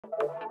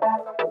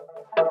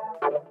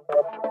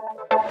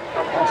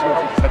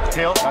That's the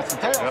tail. That's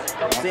the tail.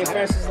 Yep. St.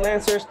 Francis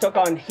Lancers took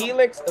on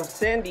Helix of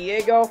San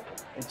Diego.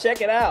 And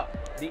check it out.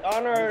 The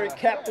honorary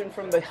captain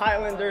from the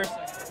Highlanders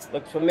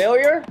looks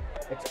familiar.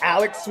 It's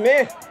Alex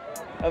Smith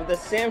of the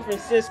San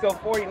Francisco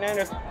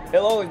 49ers.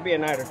 He'll always be a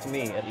Niner to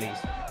me, at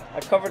least. I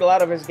covered a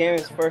lot of his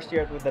games first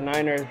year with the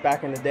Niners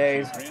back in the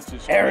days.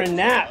 Aaron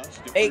Knapp,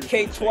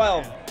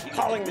 AK-12,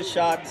 calling the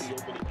shots.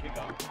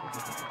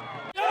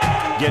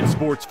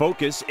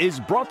 GetSportsFocus is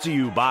brought to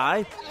you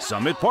by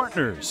Summit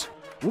Partners,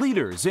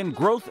 leaders in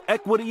growth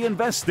equity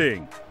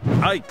investing.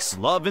 Ike's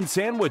Love and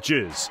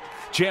Sandwiches,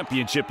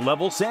 championship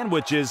level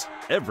sandwiches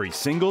every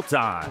single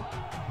time.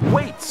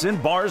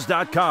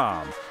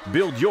 Weightsandbars.com,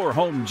 build your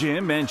home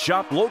gym and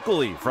shop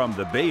locally from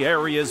the Bay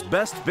Area's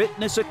best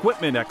fitness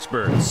equipment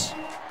experts.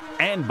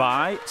 And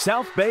by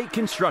South Bay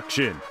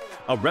Construction,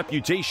 a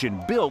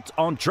reputation built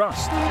on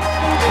trust.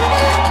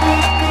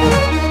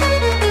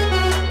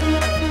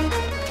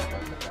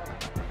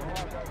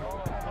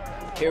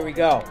 Here we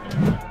go.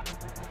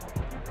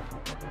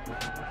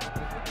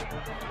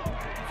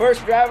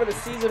 First drive of the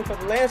season for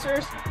the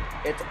Lancers.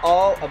 It's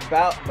all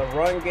about the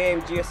run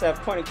game. GSF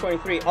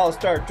 2023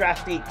 All-Star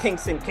draftee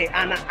Kingston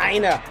Ke'ana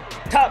Aina.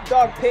 Top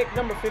dog pick,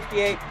 number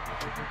 58.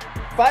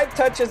 5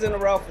 touches in a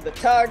row for the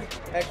Tug.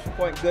 Extra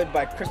point good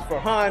by Christopher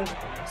Hahn.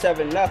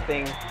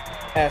 7-0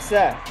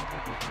 SF.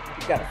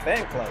 He's got a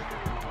fan club.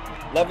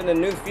 Loving the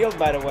new field,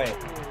 by the way.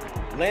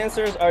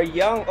 Lancers are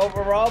young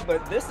overall,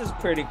 but this is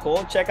pretty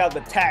cool. Check out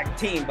the tag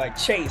team by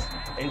Chase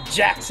and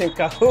Jackson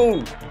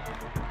Cahoon.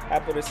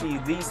 Happy to see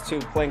these two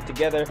playing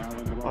together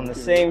on the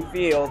same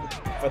field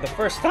for the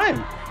first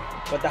time.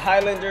 But the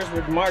Highlanders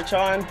would march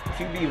on.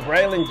 QB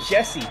Raylan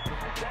Jesse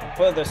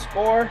for the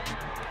score.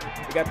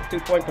 We got the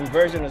 2-point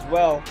conversion as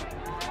well.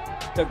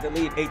 Took the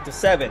lead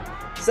 8-7.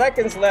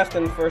 Seconds left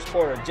in the first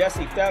quarter.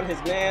 Jesse found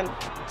his man,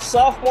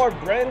 sophomore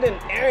Brendan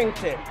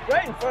Arrington,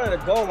 right in front of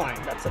the goal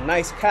line. That's a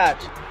nice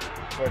catch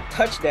for a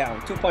touchdown.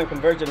 2-point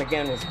conversion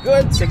again was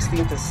good.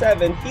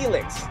 16-7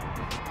 Helix.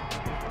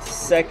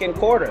 Second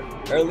quarter,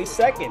 early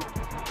second.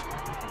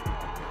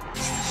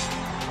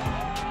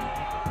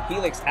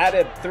 Helix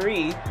added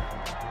 3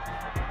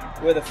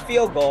 with a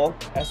field goal.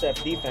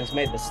 SF defense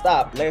made the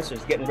stop.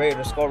 Lancers getting ready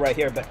to score right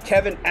here, but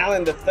Kevin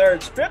Allen III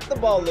stripped the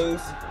ball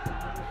loose.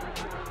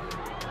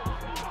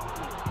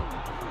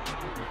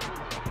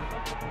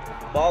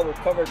 Ball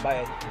recovered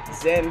by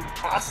Zen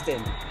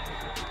Austin.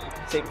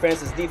 St.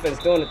 Francis defense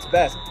doing its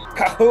best.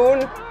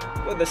 Cahoon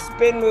with a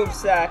spin move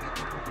sack.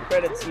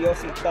 Credit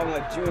Yossi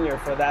Tonga Jr.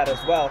 for that as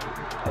well.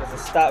 That was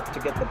a stop to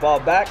get the ball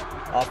back.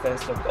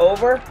 Offense took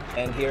over,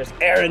 and here's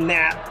Aaron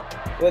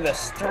Knapp with a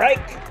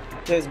strike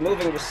to his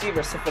moving receiver,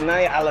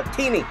 Sifanaya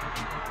Alatini.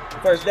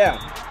 First down.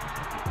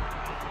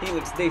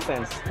 Helix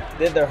defense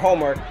did their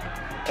homework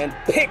and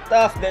picked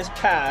off this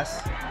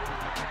pass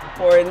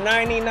for a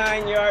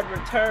 99-yard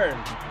return.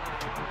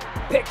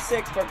 Pick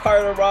 6 for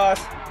Carter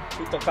Ross.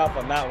 He took off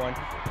on that one.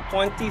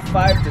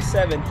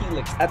 25-7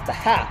 Helix at the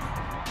half.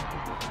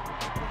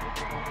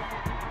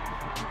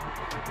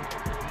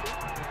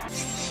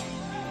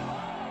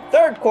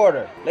 Third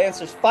quarter,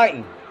 Lancers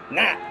fighting.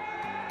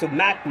 Knapp to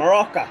Matt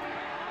Moroka,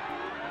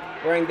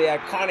 wearing the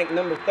iconic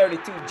number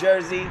 32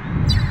 jersey.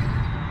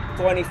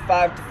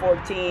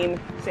 25-14.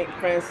 St.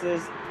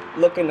 Francis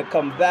looking to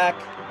come back.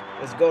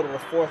 Let's go to the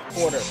fourth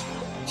quarter.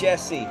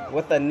 Jesse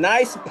with a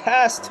nice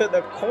pass to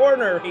the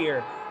corner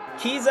here.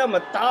 Kiza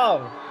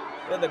Matao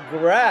with a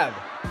grab.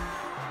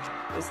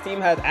 This team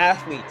had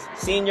athletes.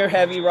 Senior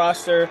heavy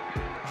roster.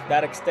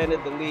 That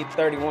extended the lead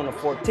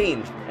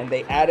 31-14. And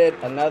they added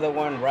another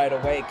one right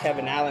away.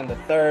 Kevin Allen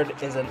III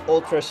is an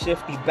ultra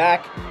shifty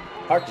back.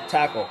 Hard to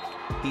tackle.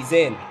 He's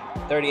in.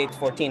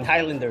 38-14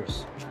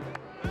 Highlanders.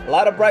 A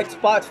lot of bright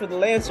spots for the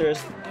Lancers.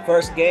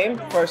 First game,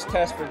 first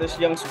test for this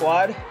young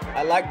squad.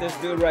 I like this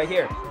dude right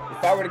here.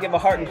 If I were to give a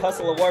Heart and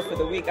Hustle award for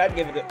the week, I'd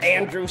give it to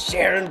Andrew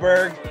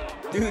Scherenberg.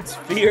 Dude's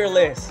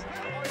fearless.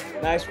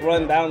 Nice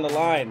run down the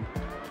line.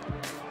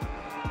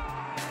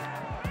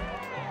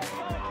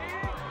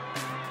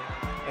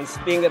 And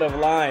speaking of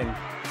line,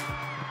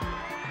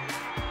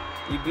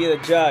 you be the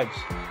judge.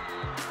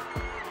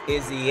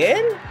 Is he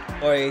in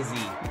or is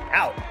he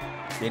out?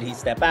 Did he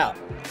step out?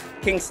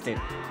 Kingston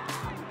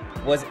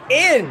was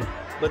in,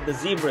 but the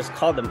Zebras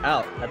called him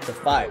out at the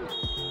 5.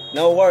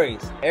 No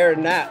worries.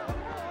 Aaron Knapp.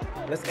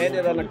 Let's end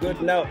it on a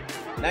good note.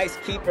 Nice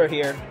keeper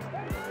here.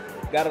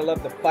 Gotta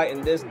love the fight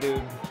in this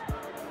dude.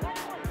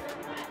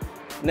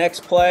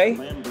 Next play.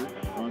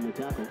 On the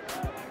tackle.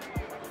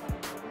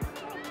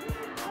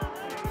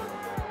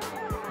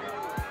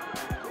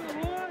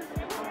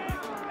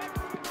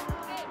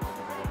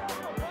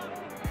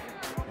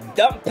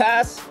 Dump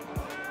pass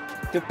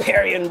to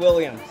Perrion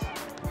Williams.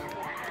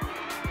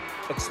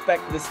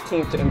 Expect this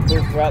team to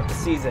improve throughout the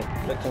season.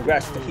 But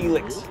congrats to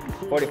Helix.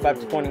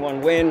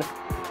 45-21 win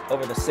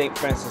over the St.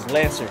 Francis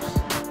Lancers.